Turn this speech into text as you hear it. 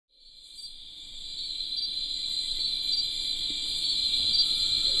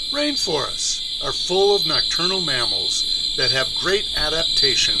Rainforests are full of nocturnal mammals that have great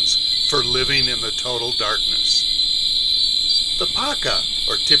adaptations for living in the total darkness. The Paca,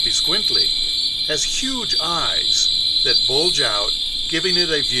 or tippy squintly, has huge eyes that bulge out, giving it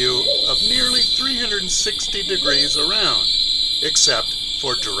a view of nearly 360 degrees around, except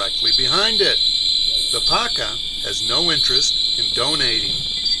for directly behind it. The Paca has no interest in donating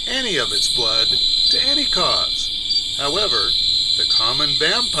any of its blood to any cause. However, the common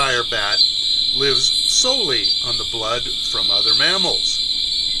vampire bat lives solely on the blood from other mammals.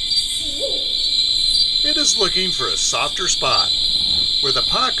 It is looking for a softer spot where the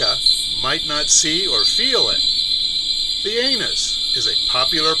Paca might not see or feel it. The anus is a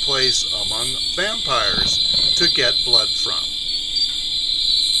popular place among vampires to get blood from.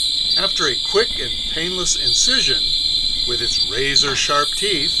 After a quick and painless incision with its razor-sharp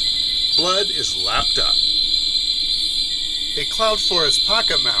teeth, blood is lapped up. A cloud forest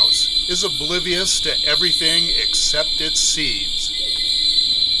pocket mouse is oblivious to everything except its seeds.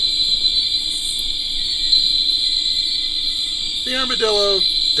 The armadillo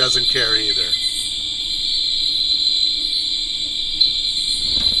doesn't care either.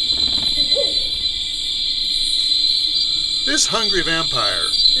 This hungry vampire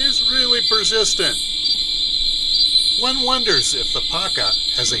is really persistent. One wonders if the Paca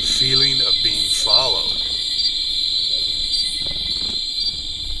has a feeling of being followed.